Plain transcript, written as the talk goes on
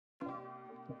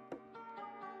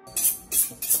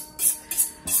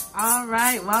All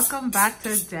right, welcome back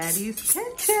to Daddy's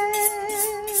Kitchen.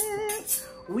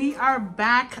 We are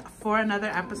back for another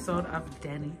episode of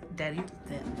Deddy's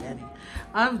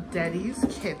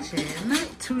Kitchen.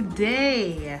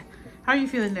 Today, how are you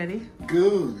feeling, Deddy?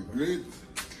 Good, great.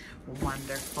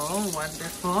 Wonderful,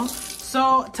 wonderful.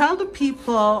 So tell the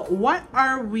people, what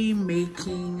are we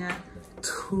making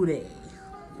today?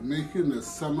 We're making a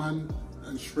salmon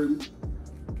and shrimp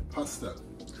pasta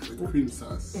with cream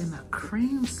sauce. In a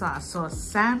cream sauce. So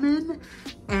salmon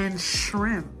and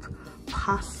shrimp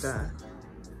pasta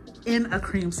in a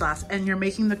cream sauce. And you're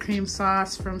making the cream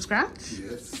sauce from scratch?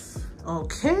 Yes.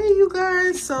 Okay, you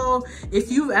guys. So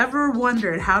if you've ever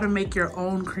wondered how to make your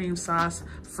own cream sauce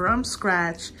from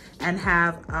scratch and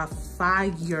have a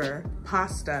fire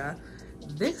pasta,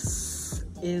 this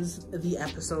is the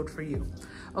episode for you.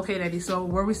 Okay, Daddy, so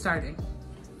where are we starting?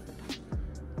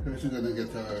 First, we're gonna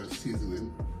get our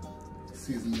seasoning.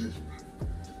 Season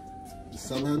the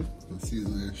salmon and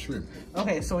season the shrimp.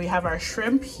 Okay, so we have our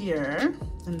shrimp here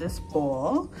in this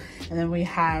bowl, and then we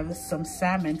have some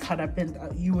salmon cut up in,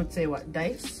 you would say what,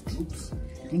 diced? Oops.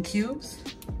 In cubes?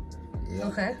 Yeah.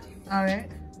 Okay, all right.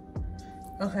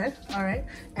 Okay, all right.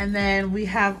 And then we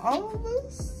have all of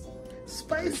this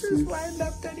spices lined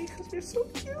up, Daddy, because you're so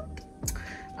cute.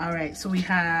 All right, so we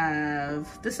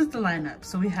have, this is the lineup.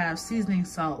 So we have seasoning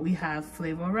salt, we have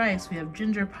flavor rice, we have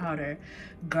ginger powder,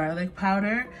 garlic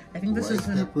powder. I think this is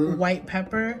white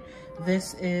pepper.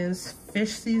 This is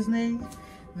fish seasoning.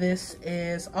 This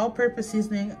is all-purpose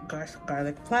seasoning,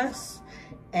 garlic plus,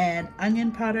 and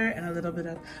onion powder, and a little bit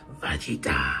of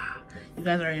Vegeta. You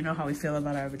guys already know how we feel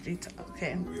about our Vegeta.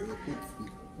 Okay. We're gonna put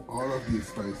all of these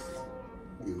spices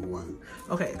in one.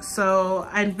 Okay, so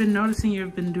I've been noticing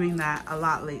you've been doing that a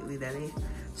lot lately, Deddy.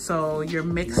 So you're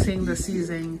mixing the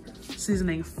seasoning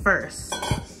first,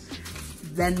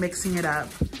 then mixing it up,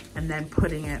 and then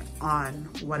putting it on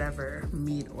whatever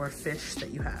meat or fish that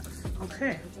you have.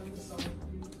 Okay.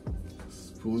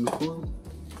 Spoonful.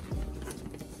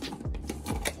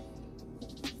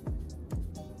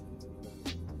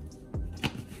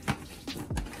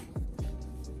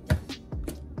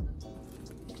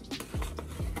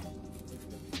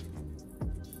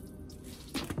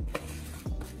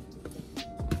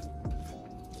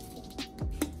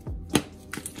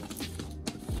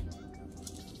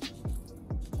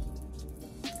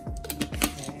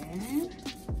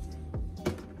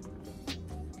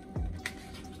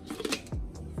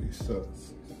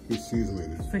 Fish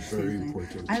seasoning is very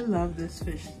important. I love this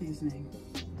fish seasoning.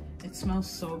 It smells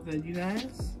so good, you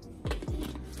guys.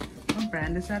 What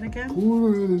brand is that again?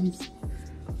 Cool Runnings.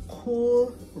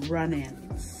 Cool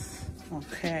Runnings.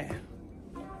 Okay.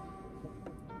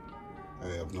 I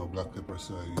have no black pepper,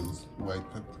 so I use white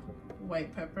pepper.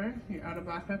 White pepper? You're out of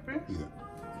black pepper?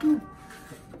 Yeah.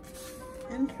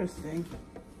 Interesting.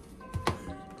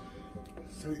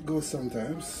 So it goes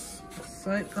sometimes.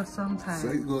 So it goes sometimes. So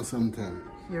it goes sometimes.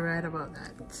 You're right about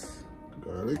that.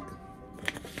 Garlic.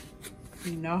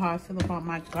 You know how I feel about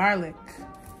my garlic.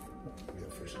 We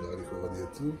have fresh garlic over there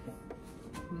too.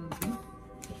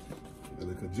 A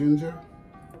little ginger.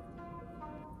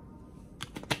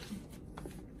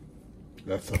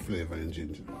 That's the flavor in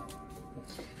ginger.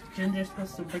 Ginger's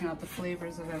supposed to bring out the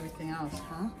flavors of everything else,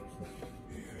 huh?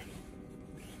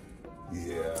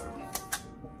 Yeah.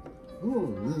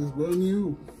 Oh, this is brand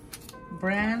new.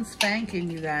 Brand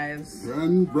spanking, you guys.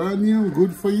 Brand new,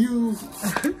 good for you.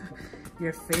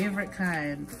 Your favorite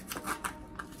kind.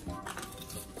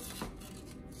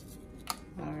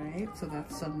 All right, so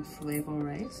that's some flavor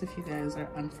rice. If you guys are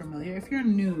unfamiliar, if you're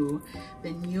new,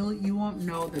 then you won't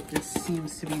know that this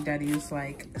seems to be Deddy's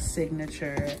like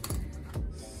signature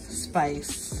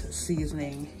spice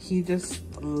seasoning. He just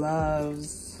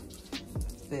loves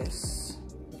this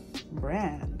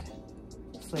brand,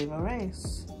 flavor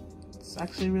rice. It's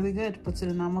actually really good. Puts it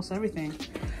in almost everything.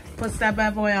 Puts that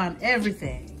bad boy on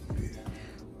everything.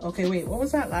 Okay, wait, what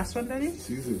was that last one, Deddy?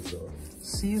 Seasoning salt.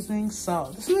 Seasoning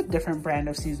salt. This is a different brand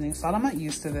of seasoning salt. I'm not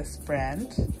used to this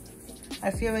brand.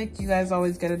 I feel like you guys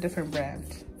always get a different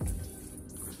brand.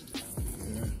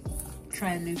 Yeah.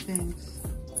 Trying new things.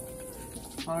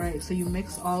 All right, so you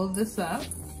mix all of this up.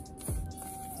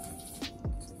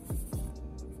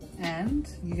 And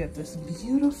you get this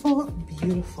beautiful,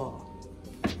 beautiful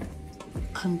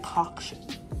concoction.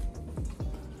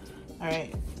 All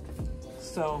right,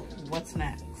 so what's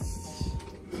next?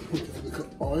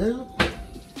 Oil.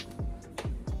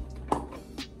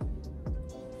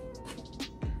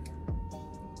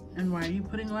 And why are you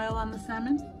putting oil on the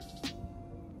salmon?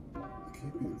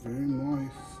 Keep it very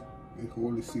moist and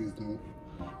hold the seasoning.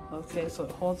 Okay, so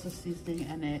it holds the seasoning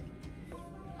and it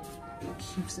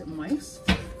Keeps it moist.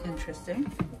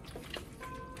 Interesting.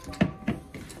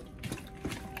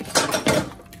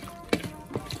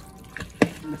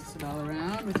 Mix it all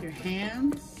around with your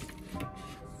hands.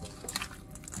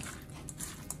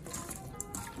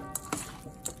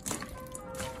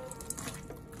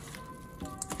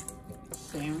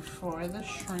 Same for the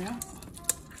shrimp.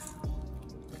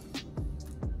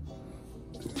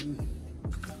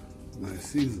 Nice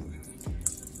seasoning.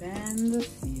 Then the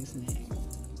seasoning.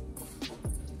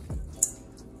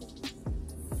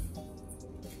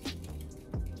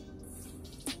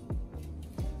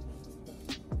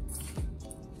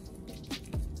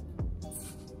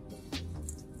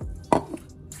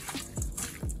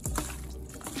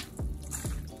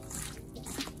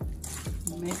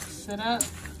 Mix it up.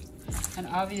 And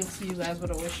obviously you guys would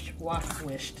have wished.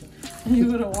 You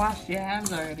would have washed your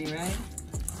hands already, right?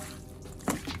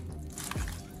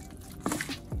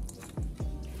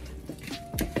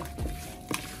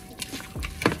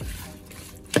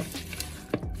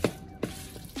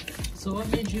 So what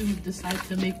made you decide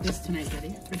to make this tonight,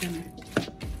 Deddy, for dinner?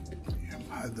 Your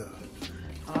mother.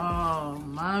 Oh,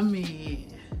 mommy.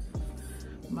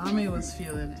 Mommy was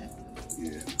feeling it.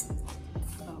 Yeah.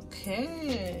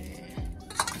 Okay.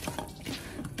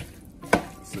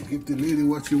 So give the lady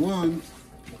what you want.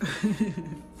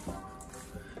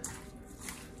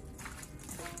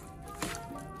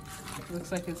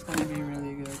 Looks like it's gonna be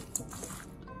really good.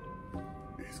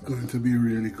 It's going to be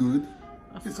really good.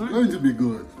 It's going to be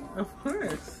good. Of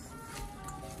course.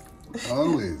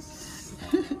 Always.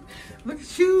 Look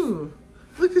at you.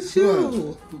 Look at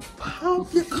you.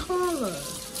 Pop your collar.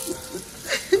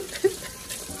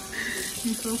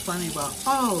 You're so funny, but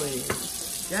always.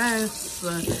 Yes.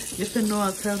 You can know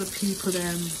I'll tell the people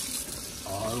then.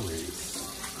 Always.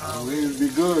 Always be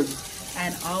good.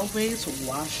 And always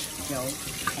wash your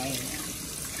hands.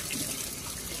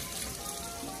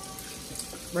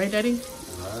 Right, Deddy?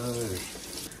 Right.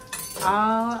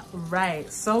 All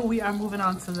right, so we are moving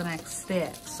on to the next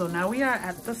step. So now we are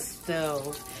at the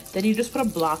stove. Then you just put a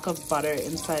block of butter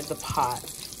inside the pot.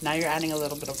 Now you're adding a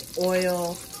little bit of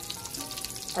oil.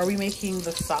 Are we making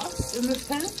the sauce in this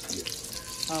pan? Yes.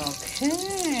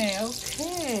 Okay,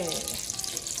 okay.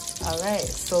 All right,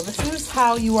 so this is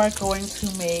how you are going to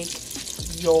make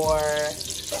your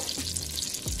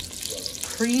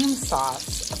cream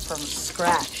sauce from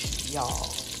scratch, y'all.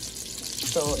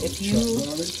 So if you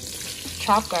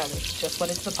chop garlic, just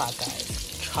went into the pot,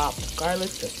 guys. Chopped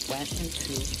garlic just went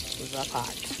into the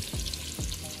pot.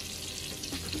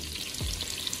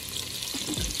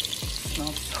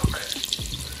 Smells so good.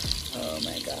 Oh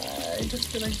my god, I just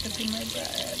feel like dipping my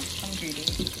bread. I'm greedy,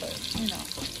 but you know.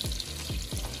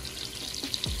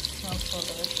 Smells so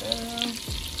delicious.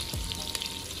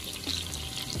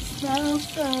 Smells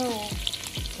so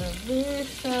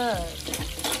delicious.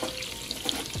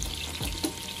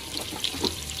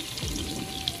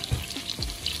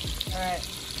 Alright.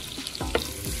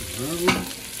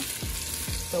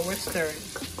 So we're stirring.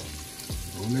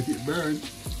 Don't let it burn.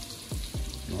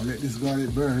 Don't let this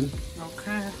garlic burn.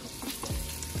 Okay.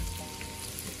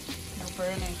 No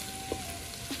burning.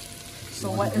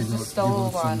 So what is the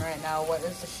stove on right now? What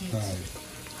is the heat?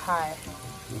 High.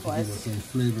 Well, I some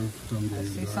flavor from the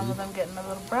see some of them getting a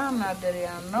little brown now, Deddy.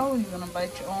 I know you're gonna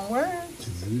bite your own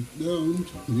words. Turn it down,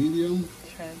 medium.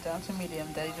 Turn it down to medium.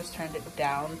 Deddy just turned it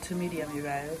down to medium, you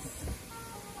guys.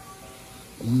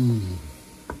 Mmm.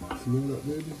 Smell that,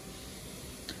 baby?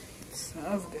 It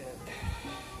smells good.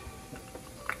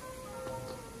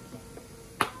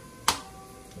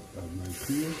 Have my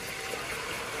cream.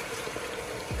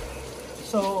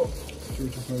 So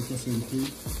 35% cream.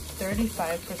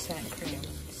 35% cream.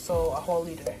 So a whole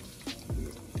liter.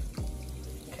 Yeah.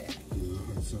 Okay.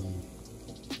 Yeah, add some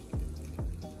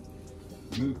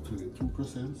milk to it,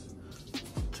 2%.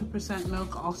 2%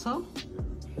 milk also?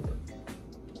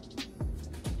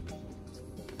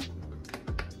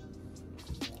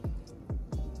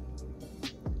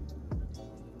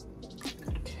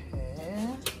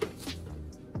 Yeah.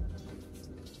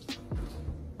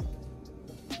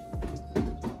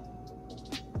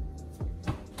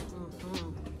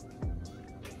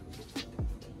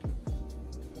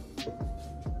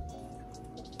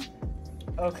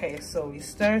 Okay, so we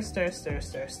stir, stir, stir,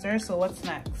 stir, stir. So what's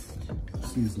next?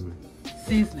 Seasoning.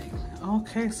 Seasoning.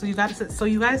 Okay, so you got to. So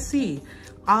you guys see,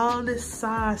 all this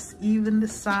sauce, even the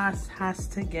sauce, has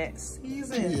to get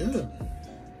seasoned. Yeah.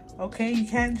 Okay, you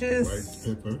can't just.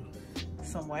 White pepper.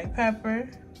 Some white pepper.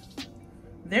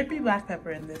 There'd be black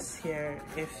pepper in this here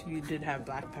if you did have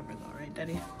black pepper, though, right,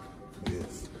 Deddy?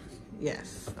 Yes.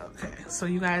 Yes. Okay. So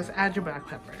you guys add your black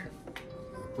pepper.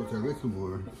 Put a little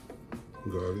more.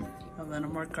 Garlic. A little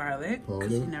more garlic.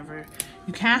 Powder.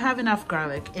 You can't have enough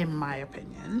garlic, in my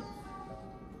opinion.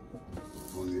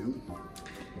 Onion.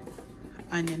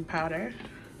 Onion powder.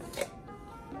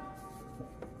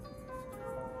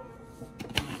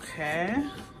 Okay.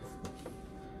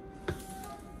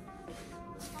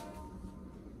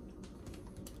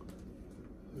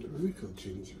 A little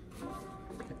ginger.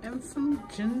 And some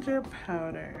ginger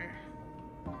powder.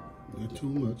 Not too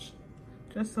much.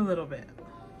 Just a little bit.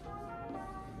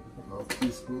 Half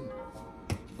teaspoon.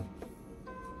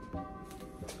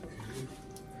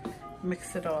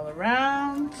 Mix it all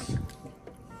around.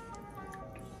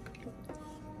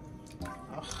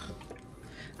 Ugh.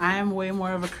 I am way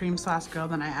more of a cream sauce girl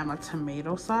than I am a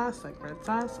tomato sauce, like red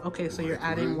sauce. Okay, so you're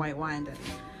adding white wine then.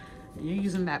 You're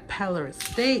using that Peller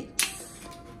Estate.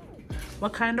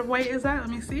 What kind of white is that? Let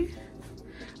me see.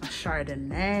 A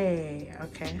Chardonnay.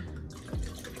 Okay.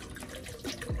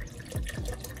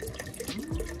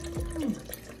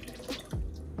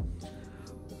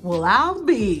 Well, I'll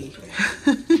be.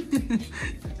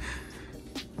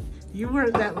 You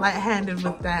weren't that light-handed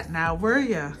with that now, were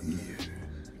ya? Yeah,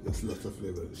 that's lots of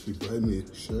flavor. She buy me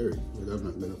sherry, but I'm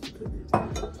not gonna put it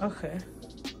in. Okay.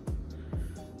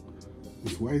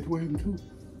 It's white wine too.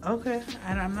 Okay,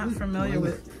 and I'm not familiar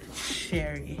with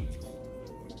sherry.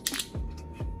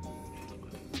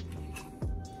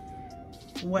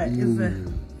 What is it?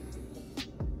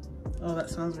 Oh, that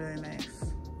smells really nice.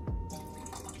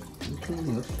 Not too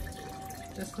much.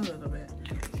 Just a little bit.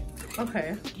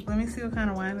 Okay, let me see what kind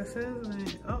of wine this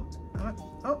is. Oh.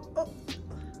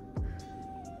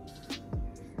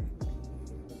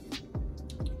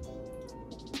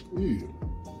 Yeah.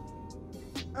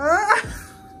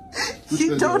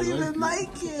 You don't even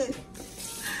like it.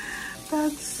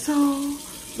 That's so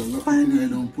funny. I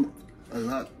don't put a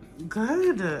lot.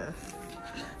 Good.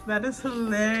 That is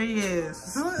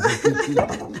hilarious.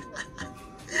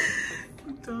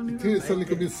 Don't even Tastes a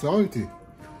little bit salty.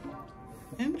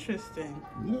 Interesting.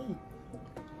 Yeah.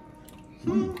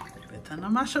 Better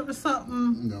not mash up with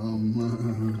something. No,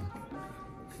 man.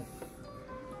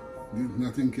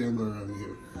 Nothing can go wrong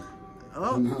here.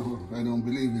 Oh. No, I don't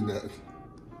believe in that.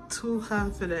 Too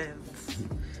confident.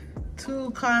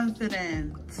 Too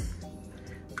confident.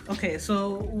 Okay,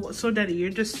 so Deddy,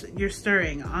 you're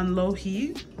stirring on low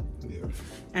heat. Yeah.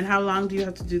 And how long do you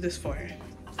have to do this for?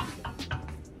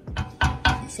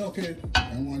 It's okay.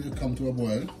 I want it to come to a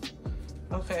boil.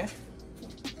 Okay.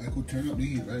 I could turn up the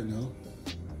heat right now.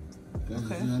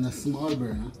 Okay. It's on a small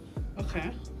burner.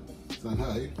 Okay. It's on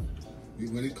high.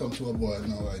 When it comes to a boil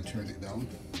now, I turn it down.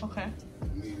 Okay.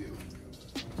 Medium.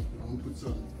 I'm gonna put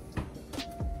some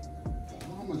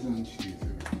Parmesan cheese in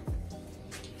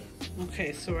it.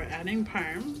 Okay, so we're adding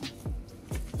parm.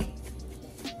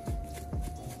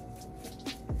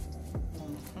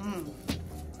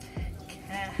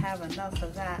 Can't have enough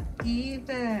of that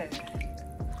either.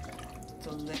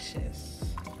 Delicious.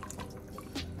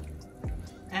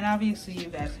 And obviously you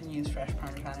guys can use fresh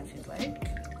Parmesan if you'd like.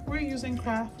 We're using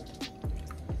Kraft.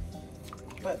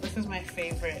 But this is my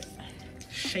favorite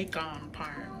shake on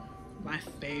parm. My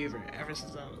favorite ever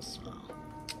since I was small.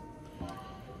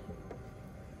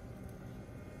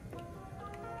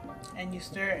 And you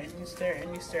stir and you stir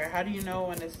and you stir. How do you know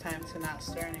when it's time to not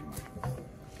stir anymore?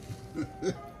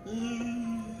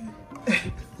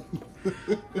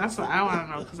 That's what I want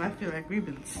to know, because I feel like we've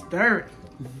been stirring.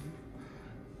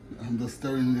 I'm just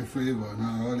stirring the flavor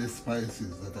now, all the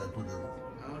spices that I put in.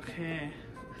 Okay.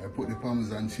 I put the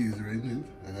Parmesan cheese right in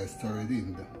and I stir it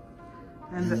in.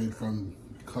 And then from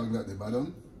cog at the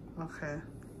bottom. Okay.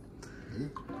 Okay.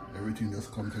 Everything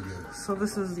just come together. So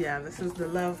this is the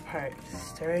love part.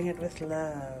 Stirring it with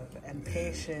love and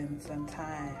patience and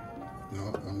time.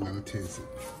 Now I'm gonna taste it.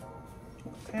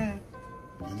 Okay.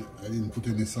 And I didn't put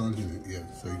any salt in it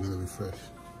yet, so you're gonna be fresh.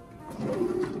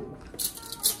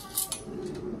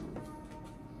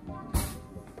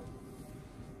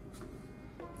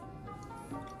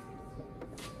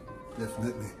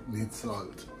 Definitely need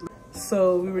salt.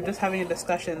 So we were just having a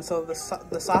discussion. So the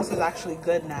sauce is actually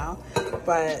good now,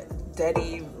 but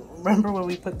Deddy, remember when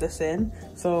we put this in?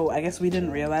 So I guess we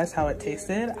didn't realize how it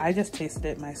tasted. I just tasted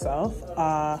it myself.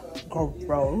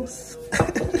 Gross.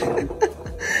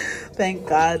 Thank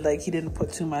God, like, he didn't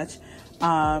put too much.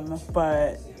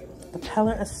 But the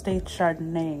Peller Estate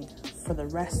Chardonnay for the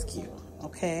rescue.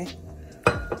 Okay,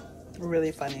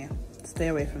 really funny. Stay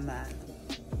away from that.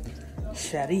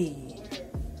 Sherry.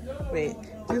 Wait,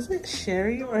 is it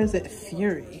Sherry or is it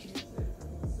Fury?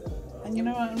 And you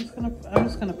know what? I'm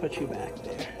just gonna put you back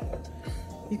there.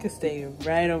 You can stay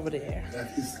right over there.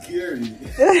 That is scary.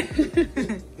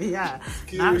 Yeah,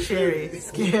 Scary, not Sherry,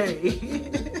 scary.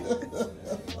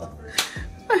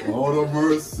 Lord of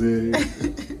mercy.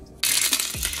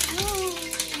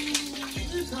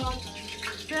 Oh,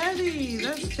 Daddy,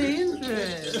 that's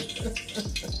dangerous.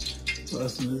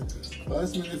 Pass me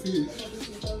the fish.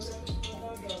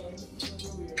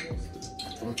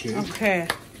 Okay. Okay.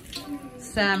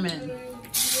 Salmon.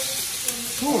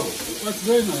 Oh, what's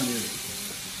going on here?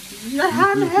 Your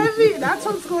hand heavy. That's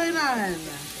what's going on.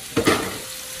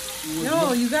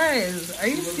 Yo, you guys, are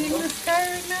you seeing this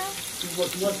guy right now? Too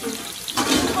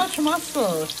much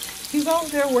muscle. He's out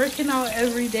there working out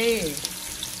every day.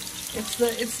 It's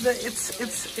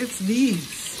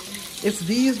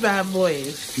these bad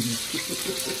boys.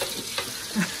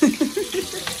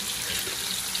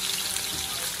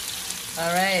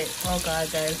 All right. Oh God,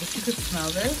 guys, if you could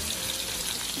smell this.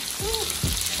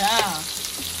 Yeah.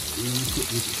 We're going to cook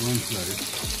this one side.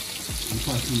 I'm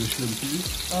passing the shrimp in.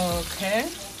 Okay.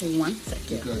 1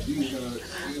 second. Because you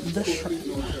The shrimp.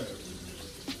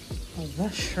 The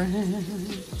shrimp.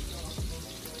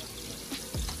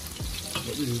 But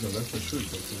this is the left of shrimp,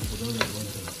 so put on that one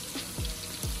side.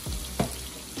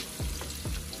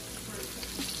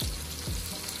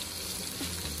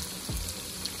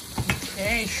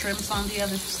 Okay, shrimps on the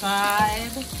other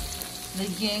side. The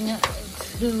yin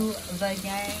to the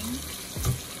yang.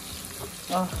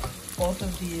 Oh, both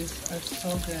of these are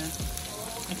so good.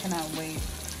 I cannot wait.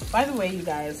 By the way, you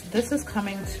guys, this is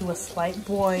coming to a slight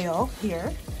boil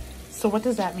here. So what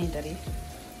does that mean, Deddy?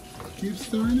 Keep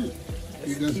stirring it.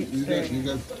 You're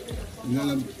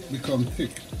gonna become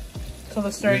thick. So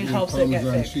the stirring helps it get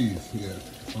Parmesan thick. cheese, yeah.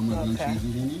 Parmesan cheese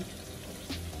is in it.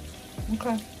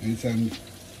 Okay. Anytime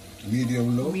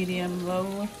medium low. Medium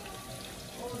low.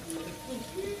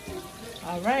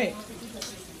 All right.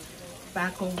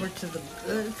 Back over to the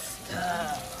good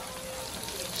stuff.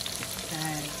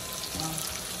 Okay.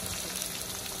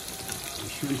 The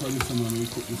shrimp and the salmon we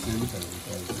cook the same time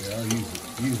because they are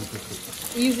easy to cook.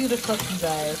 Easy to cook, you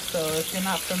guys. So if you're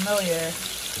not familiar,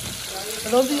 for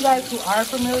those of you guys who are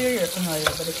familiar, you're familiar.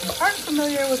 But if you aren't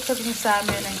familiar with cooking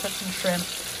salmon and cooking shrimp,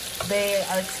 they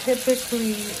are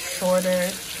typically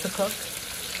shorter to cook.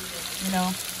 You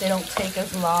know, they don't take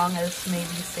as long as maybe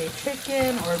say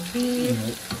chicken or beef.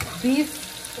 Beef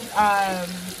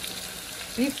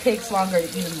takes longer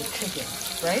even than chicken,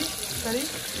 right? Daddy?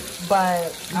 But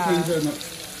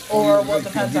or well,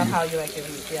 depends on how you like your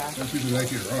beef. Yeah. Some people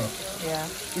like it raw. Yeah.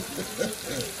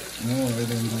 No, I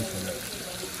don't go for that.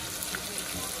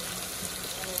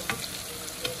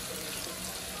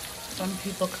 Some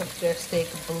people cook their steak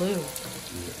blue.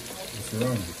 What's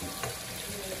wrong with it?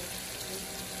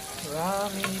 Raw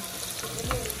meat.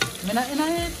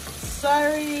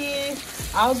 Sorry.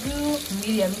 I'll do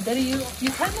medium. Daddy,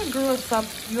 you kind of grew us up.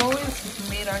 You always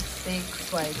made our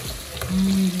steaks like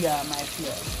medium, I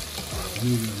feel.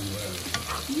 Medium well.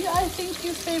 Yeah, I think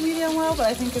you say medium well, but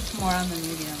I think it's more on the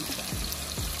medium side.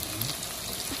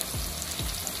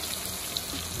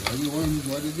 Everyone,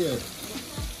 what you get?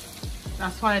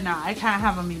 That's why now I can't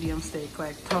have a medium steak,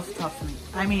 like tough meat.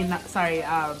 I mean, sorry,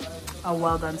 a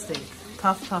well done steak.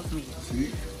 Tough meat.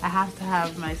 See? I have to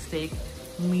have my steak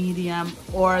medium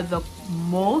or the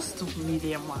most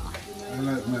medium well. I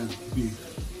like my beef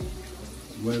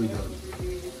well done.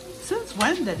 Since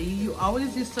when, Daddy? You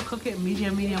always used to cook it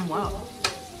medium well.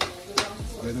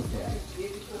 Better for me.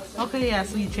 Okay, yeah,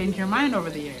 so you changed your mind over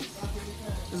the years,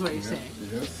 is what you're saying.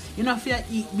 Yes. You know if you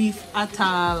eat beef at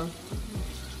all.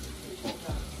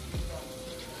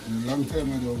 In a long time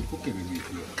I don't cook any beef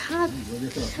here.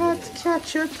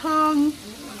 Catch your tongue.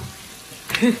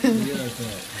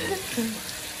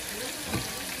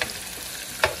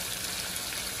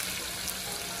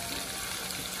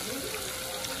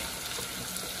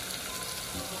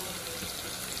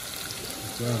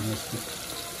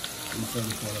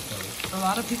 A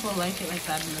lot of people like it like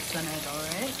that in the center though,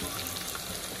 right?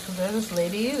 So there's this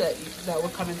lady that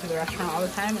would come into the restaurant all the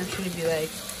time and she would be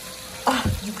like, oh,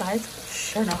 you guys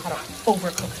sure know how to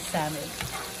overcook salmon.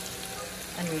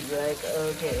 And we'd be like,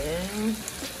 okay.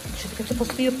 She's like, it's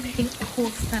supposed to be a pink, cool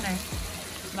center.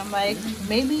 And I'm like,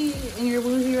 maybe in your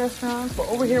bougie restaurants, but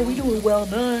over here we do it well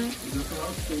done.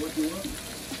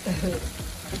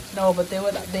 No, but they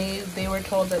were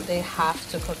told that they have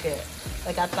to cook it.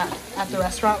 Like at the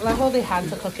restaurant level, they had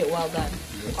to cook it well done,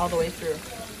 all the way through.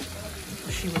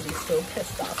 She would be so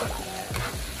pissed off about it.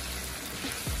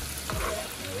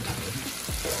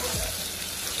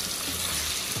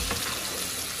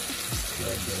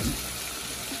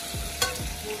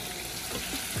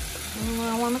 I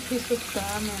want a piece of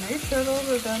salmon. Are you sure those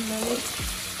are done, Deddy?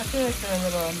 I feel like they're a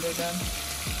little underdone.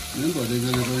 Remember, they're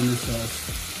gonna go in the sauce.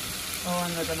 Oh,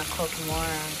 and they're gonna cook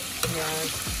more. Yeah.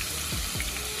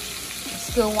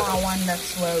 still want one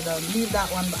that's well done. Leave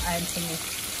that one behind for me.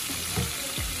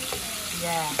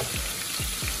 Yeah.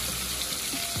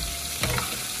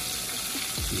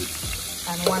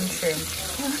 And one shrimp.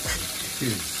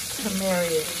 To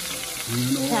marry it.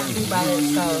 Can't be by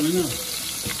itself.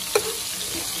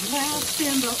 Last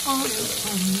in the order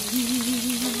for me.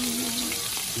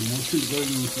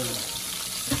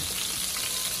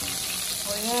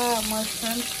 Oh yeah, more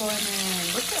shrimp going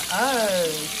in. Look at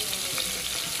us.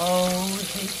 Oh,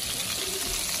 hey.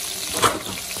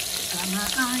 Got my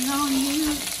eye on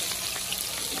you.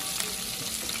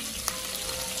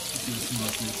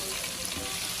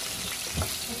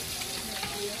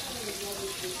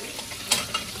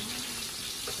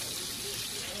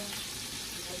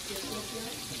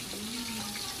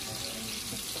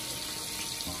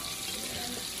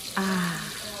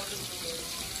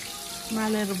 My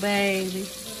little baby.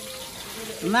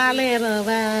 My little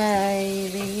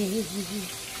baby.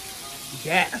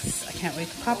 Yes. I can't wait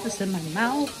to pop this in my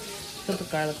mouth. Feel the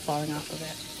garlic falling off of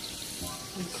it.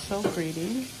 It's so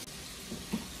pretty.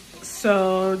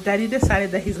 So Daddy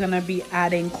decided that he's going to be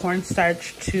adding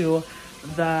cornstarch to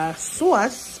the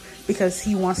sauce because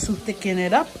he wants to thicken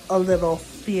it up a little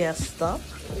fiesta.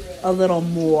 A little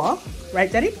more.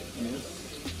 Right, Daddy?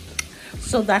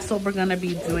 So that's what we're gonna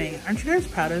be doing. Aren't you guys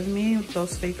proud of me?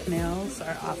 Those fake nails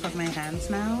are off of my hands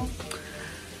now.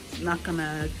 I'm not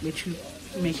gonna make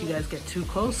you guys get too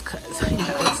close because you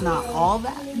know it's not all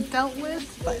that dealt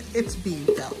with, but it's being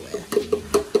dealt with.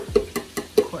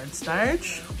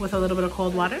 Cornstarch with a little bit of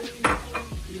cold water.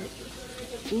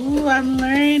 Ooh, I'm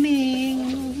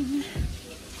learning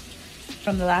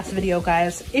from the last video,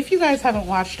 guys. If you guys haven't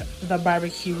watched the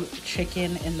barbecue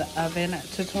chicken in the oven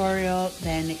tutorial,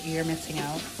 then you're missing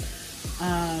out.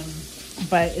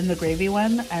 But in the gravy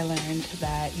one, I learned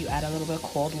that you add a little bit of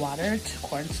cold water to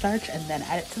cornstarch and then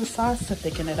add it to the sauce to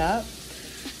thicken it up.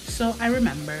 So I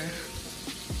remember,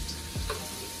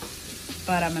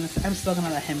 but I'm still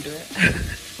gonna let him do it.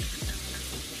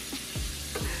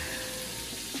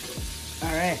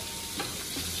 All right,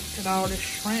 get all this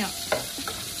shrimp.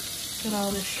 Look at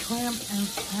all this shrimp and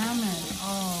salmon.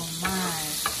 Oh my.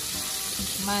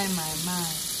 My.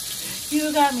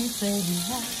 You got me saying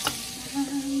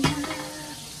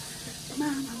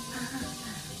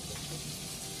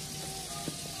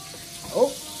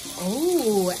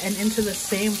Oh, and into the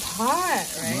same pot,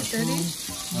 right, Daddy?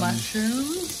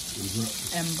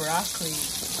 Mushrooms and broccoli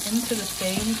into the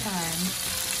same time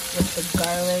with the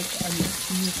garlic and the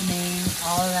seasoning,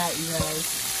 all of that, you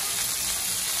guys.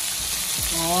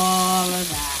 All of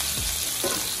that.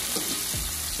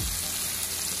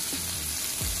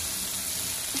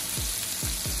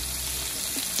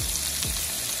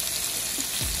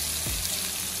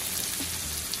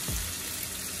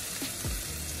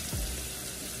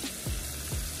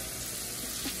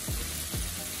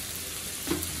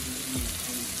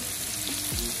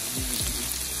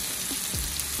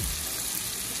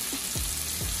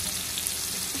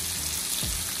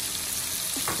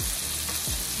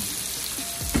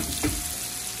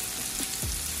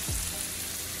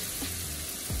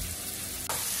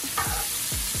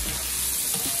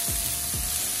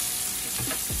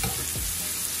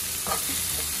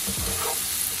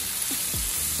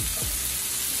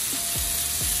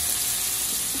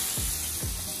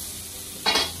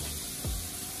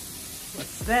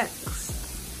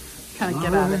 Next, kind of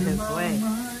get out of his way.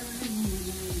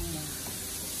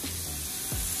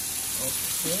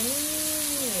 Okay,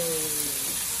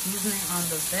 seasoning on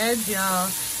the veg, y'all.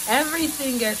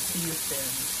 Everything gets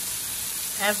seasoned.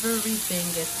 Everything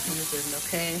gets seasoned,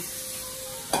 okay?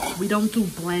 We don't do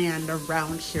bland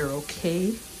around here,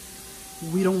 okay?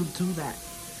 We don't do that.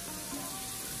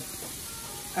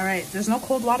 All right, there's no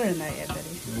cold water in there yet,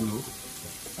 Deddy. No.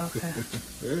 Okay.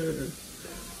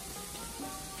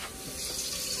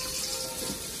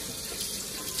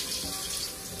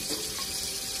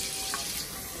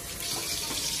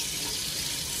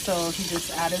 So he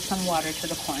just added some water to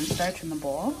the cornstarch in the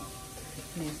bowl.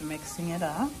 And he's mixing it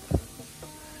up.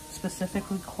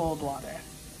 Specifically cold water.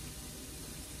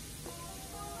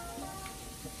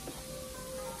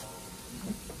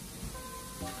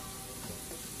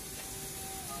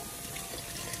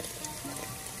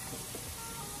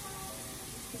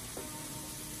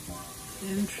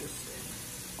 Interesting.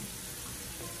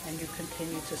 And you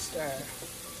continue to stir.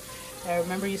 I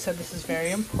remember you said this is very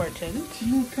important.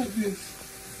 Look at this.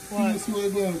 What? This my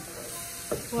dog.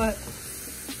 What?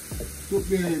 Look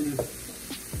behind me.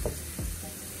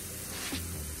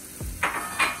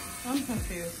 I'm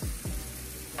confused.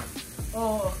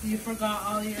 Oh, you forgot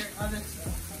all your other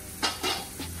stuff.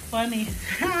 Funny.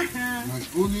 My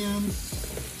onions,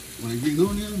 my green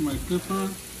onion, my pepper,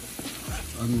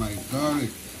 and my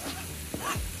garlic.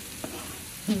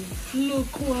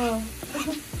 Look, wow.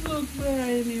 Look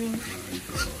behind you. My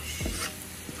gosh.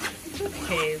 It's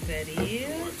okay, Deddy.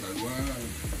 What I want.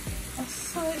 A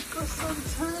cycle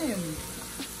sometime.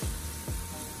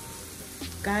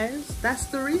 Guys, that's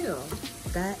the real.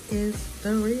 That is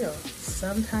the real.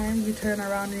 Sometimes you turn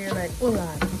around and you're like, oh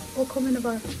Lord, oh come in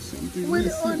about with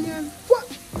the onion. What?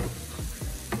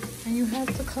 And you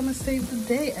have to come and save the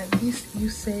day. At least you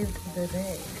saved the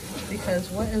day. Because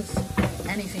what is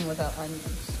anything without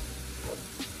onions?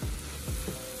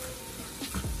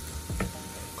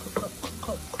 Cook up, cook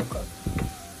up, cook up.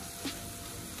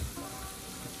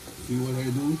 See what I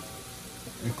do?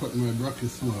 I cut my broccoli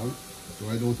small, so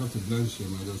I don't have to blanch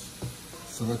them. I just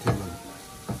saute them.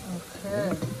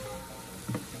 Okay.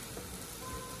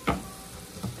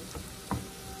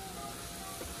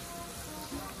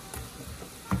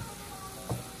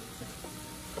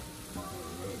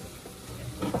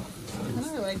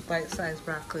 I like bite-sized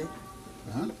broccoli.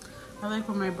 Huh? I like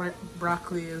when my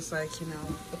broccoli is like, you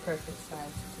know, the perfect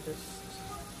size to just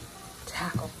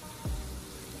tackle.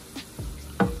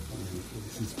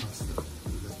 This is pasta.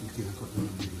 You can't cut them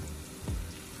big.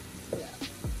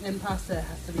 Yeah. And pasta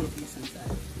has to be a decent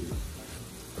size.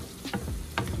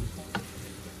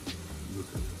 Look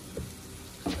at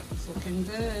it. It's looking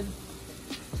good.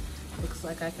 Looks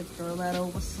like I could throw that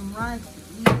over some rice and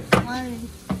eat it plain.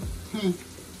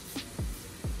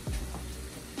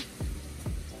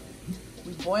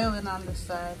 We boiling on this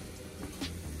side.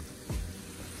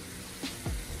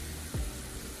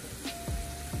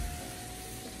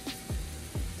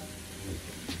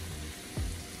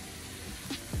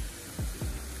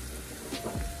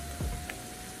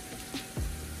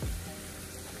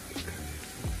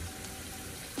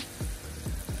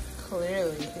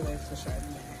 Clearly, he likes the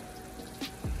Chardonnay.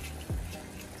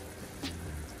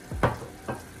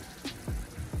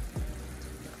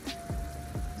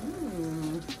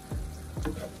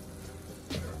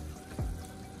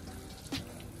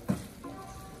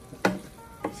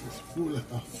 This is full of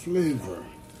flavor.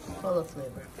 Full of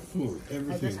flavor. Full,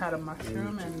 everything. I just had a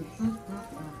mushroom and.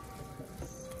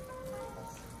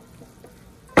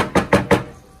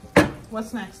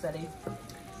 What's next, Deddy?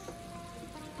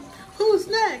 Who's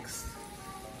next?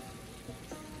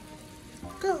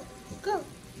 Go, go,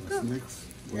 go. What's next?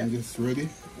 When it's ready,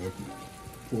 I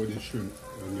pour the shrimp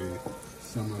and the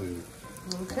salmon in it.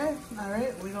 Okay, all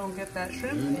right. We're going to get that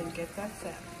shrimp and get that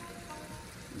salmon.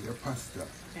 Your pasta.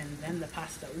 And then the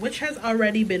pasta, which has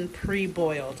already been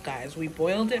pre-boiled, guys. We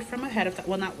boiled it from ahead of time.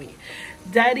 Well, not we.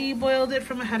 Daddy boiled it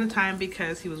from ahead of time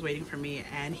because he was waiting for me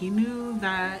and he knew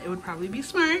that it would probably be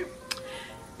smart.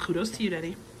 Kudos to you,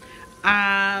 Daddy.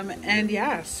 And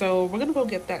yeah, so we're gonna go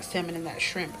get that salmon and that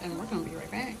shrimp and we're gonna be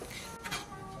right back.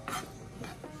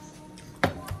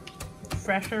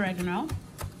 Fresh oregano.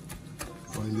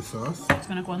 Go in the sauce. It's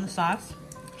gonna go in the sauce.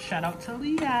 Shout out to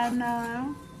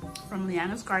Liana from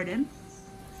Liana's Garden.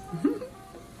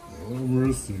 Oh,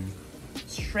 mercy.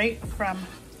 Straight from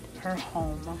her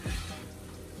home.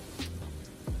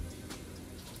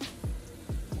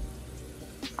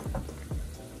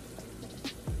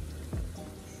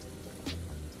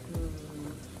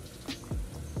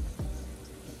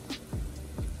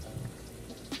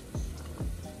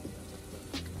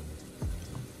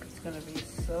 It's gonna be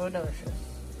so delicious.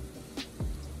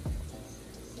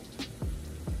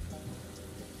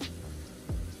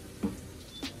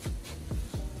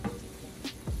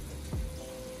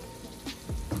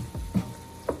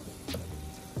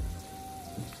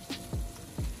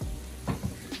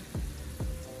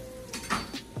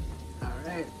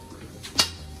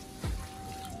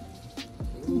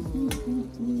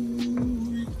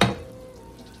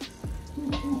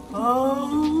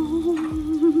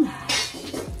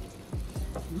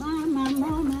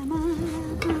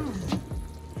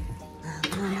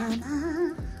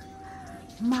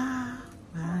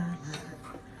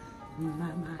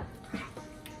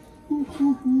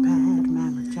 Bad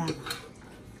mama jama.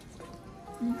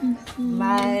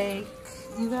 Like,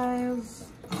 you guys,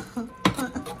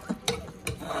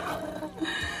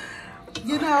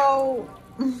 you know,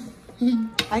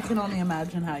 I can only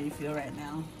imagine how you feel right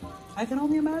now. I can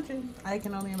only imagine. I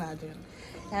can only imagine.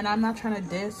 And I'm not trying to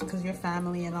diss because you're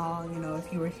family and all, you know,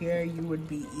 if you were here, you would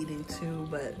be eating too,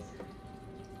 but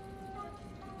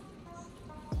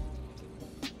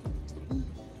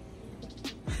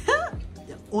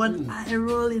one eye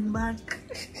rolling back.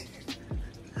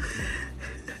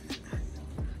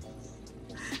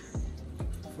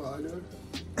 Father.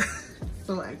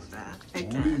 So extra. I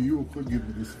Only can't. you could give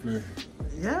me this flavor.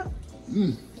 Yep.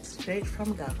 Straight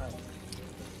from God.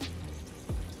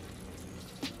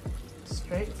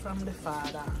 Straight from the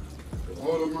Father.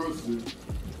 All the mercy.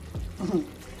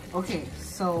 Okay,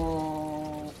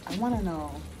 so I want to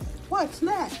know what's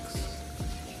next.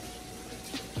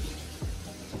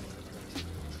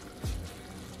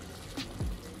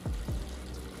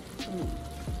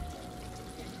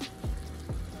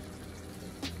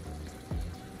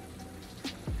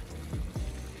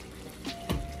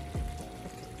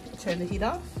 Turn the heat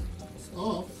off? It's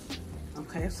off.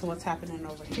 Okay, so what's happening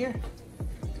over here?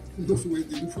 Just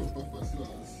waiting for Papa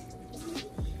sauce.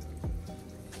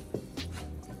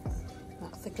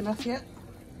 Not thick enough yet?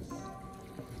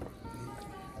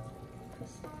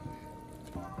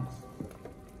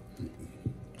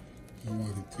 I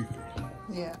want it thicker.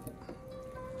 Yeah.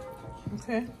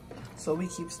 Okay, so we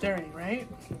keep stirring, right?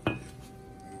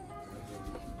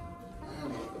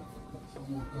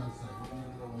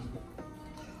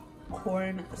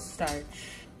 Corn starch.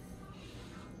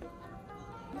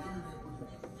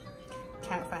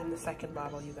 Can't find the second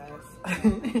bottle, you guys.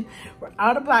 We're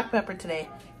out of black pepper today.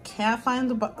 Can't find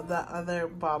the other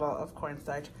bottle of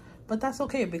cornstarch. But that's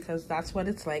okay because that's what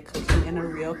it's like cooking in a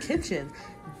real kitchen.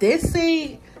 This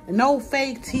ain't no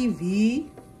fake TV.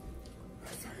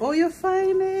 Oh, you're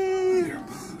finding.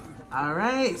 All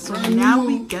right, so now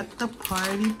we get the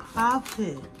party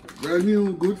popping. Brand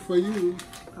new, good for you.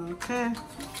 Okay,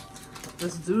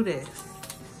 let's do this.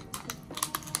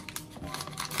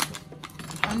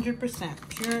 100%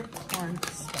 pure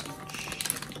cornstarch.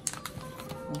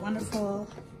 Wonderful.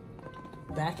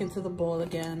 Back into the bowl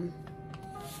again.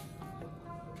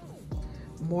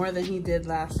 More than he did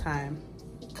last time,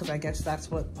 because I guess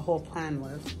that's what the whole plan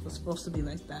was. It was supposed to be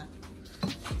like that.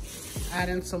 Add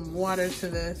in some water to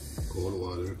this. Cold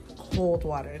water. Cold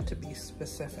water to be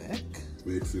specific.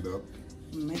 Mix it up.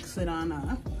 Mix it on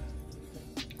up.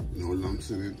 No lumps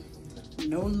in it.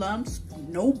 No lumps,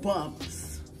 no bumps.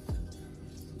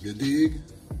 You dig?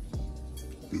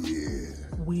 Yeah.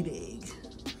 We dig.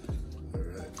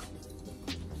 Alright.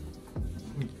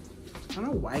 I don't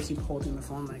know why I keep holding the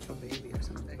phone like a baby or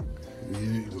something.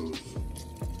 Here it goes.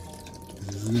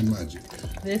 This is the magic.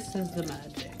 This is the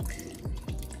magic.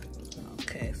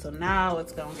 Okay, so now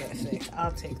it's gonna get thick.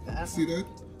 I'll take that. See that?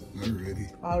 Already.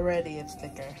 Already it's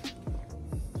thicker.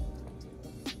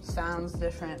 Sounds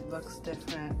different, looks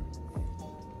different.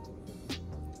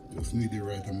 Just need the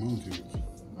right amount of it.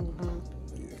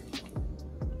 Yeah.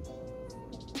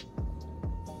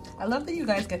 I love that you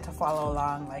guys get to follow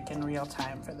along like in real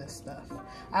time for this stuff.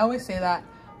 I always say that,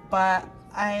 but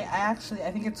I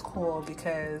think it's cool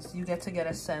because you get to get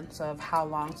a sense of how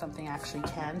long something actually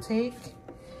can take.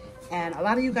 And a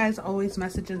lot of you guys always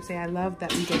message and say, I love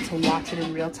that we get to watch it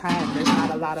in real time. There's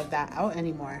not a lot of that out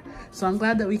anymore. So I'm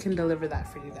glad that we can deliver that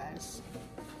for you guys.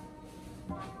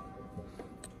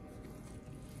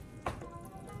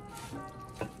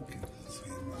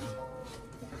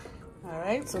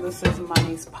 Alright, so this is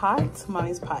Mommy's pot.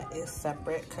 Mommy's pot is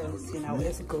separate because, you know,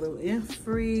 it's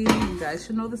gluten-free. You guys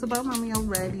should know this about Mommy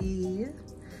already.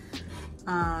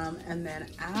 And then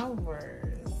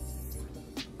ours.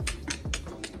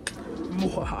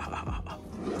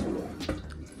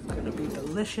 Gonna be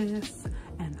delicious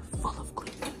and full of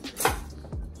gluten.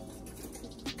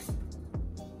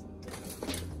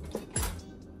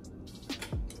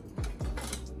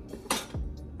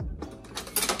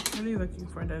 What are you looking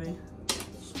for, Deddy?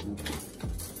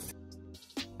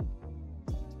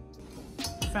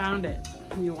 Found it.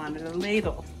 You wanted a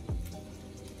ladle.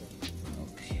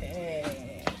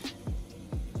 Okay.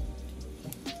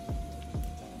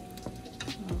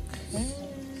 Okay.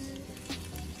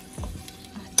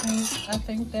 I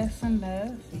think that's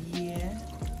enough. Yeah.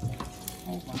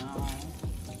 Oh wow.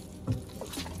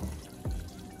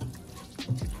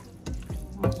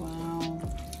 Oh wow.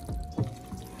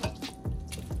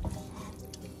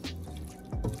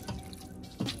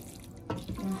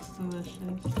 That's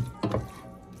delicious.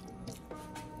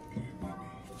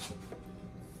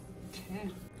 Okay.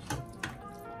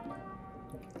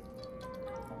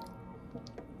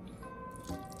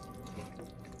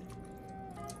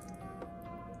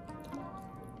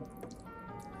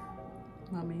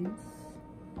 Mommy's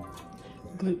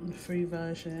gluten-free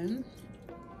version.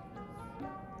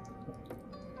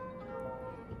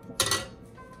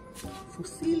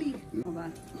 Fusilli. Hold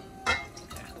on.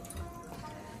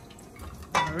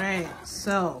 All right,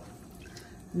 so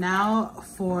now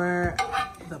for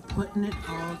the putting it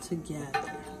all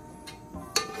together.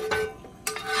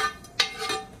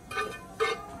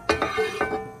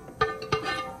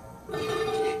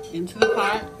 Into the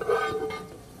pot.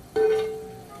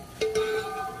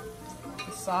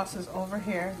 The sauce is over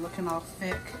here, looking all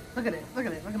thick. Look at it, look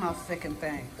at it, looking all thick and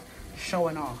thing,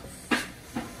 showing off.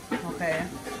 Okay.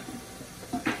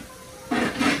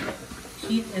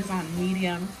 heat is on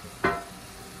medium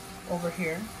over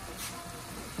here.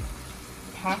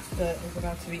 Pasta is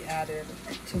about to be added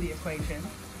to the equation.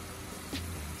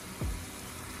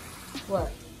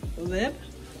 What? Lid?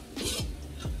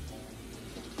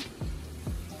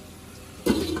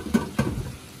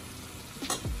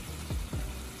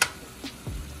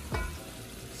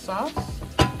 Sauce?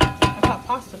 I thought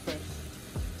pasta first.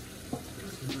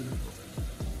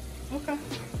 Okay.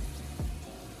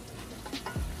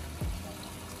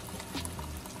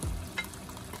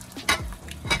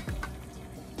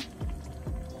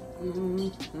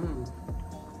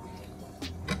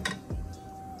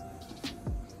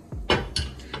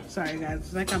 Sorry guys,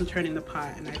 it's like I'm turning the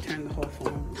pot and I turned the whole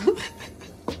form.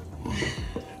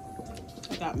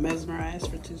 I got mesmerized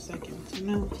for 2 seconds, you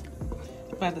know,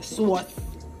 by the sauce.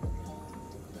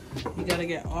 You gotta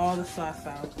get all the sauce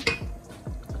out.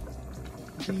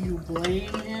 Do you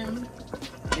blame him?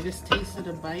 I just tasted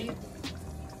a bite.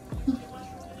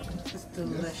 It's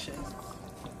delicious.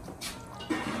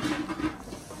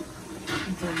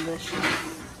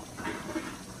 Delicious.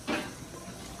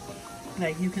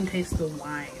 Like, you can taste the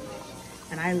wine.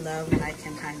 And I love when I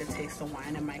can kind of taste the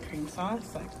wine in my cream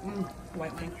sauce. Like,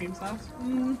 white wine cream sauce.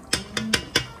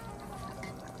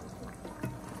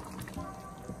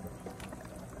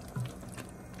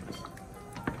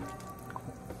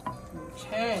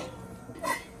 Okay.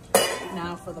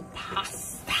 Now for the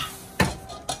pasta.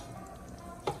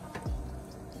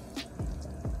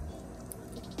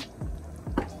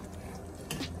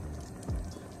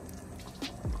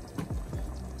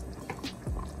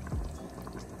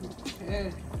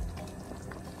 Okay.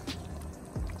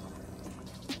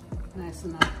 Nice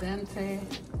and al dente.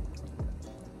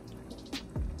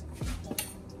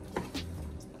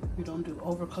 We don't do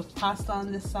overcooked pasta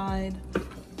on this side.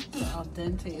 The al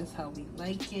dente is how we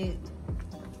like it.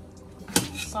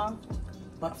 Soft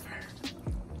but firm.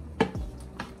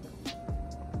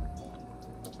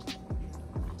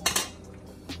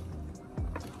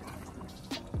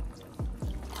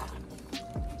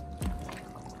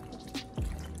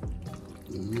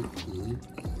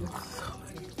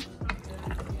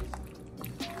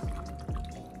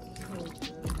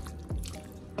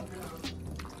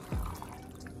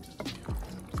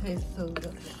 Tastes so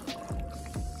good.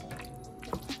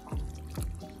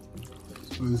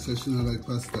 When says she don't like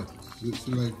pasta,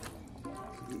 she like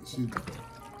she.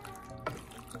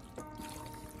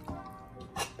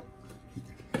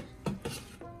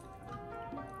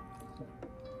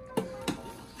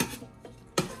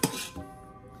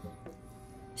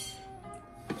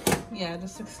 Yeah,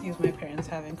 just excuse my parents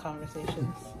having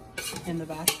conversations in the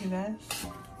back, you guys.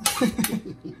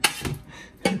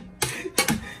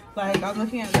 Like, I'm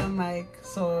looking at them like,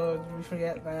 so did we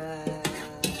forget that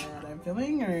I'm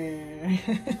filming, or?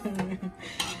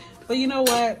 But you know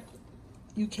what?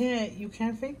 You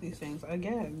can't fake these things.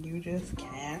 Again, you just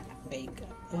can't fake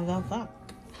the fuck.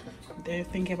 They're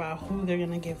thinking about who they're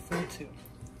gonna give food to.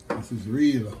 This is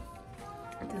real.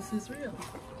 This is real.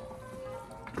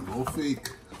 No fake.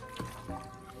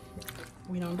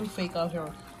 We don't do fake out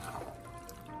here.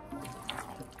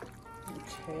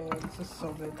 Okay, this is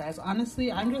so good, guys.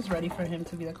 Honestly, I'm just ready for him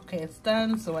to be like, okay, it's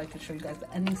done, so I can show you guys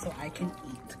the ending so I can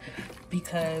eat.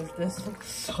 Because this looks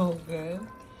so good.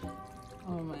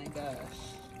 Oh my gosh.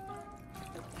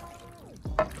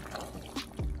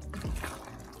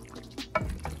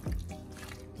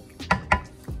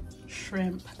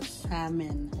 Shrimp,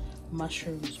 salmon,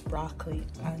 mushrooms, broccoli,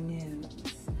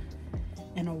 onions,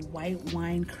 and a white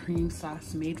wine cream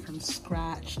sauce made from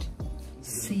scratch,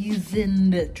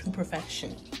 seasoned to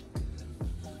perfection.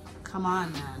 Come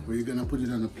on, man. Were you gonna put it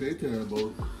on a plate or a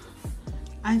bowl?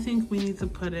 I think we need to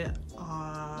put it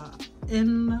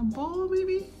in a bowl,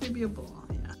 maybe a bowl.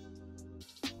 Yeah.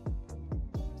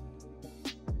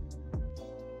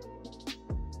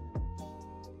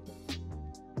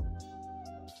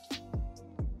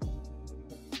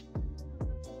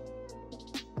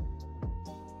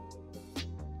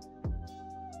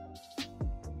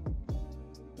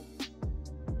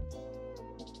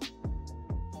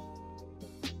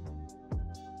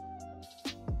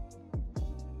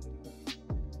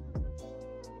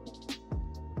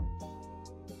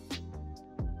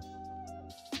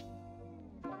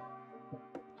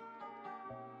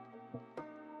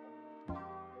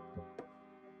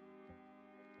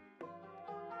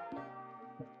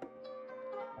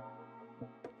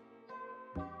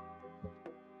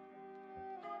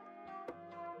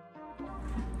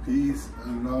 Peace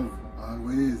and love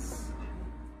always.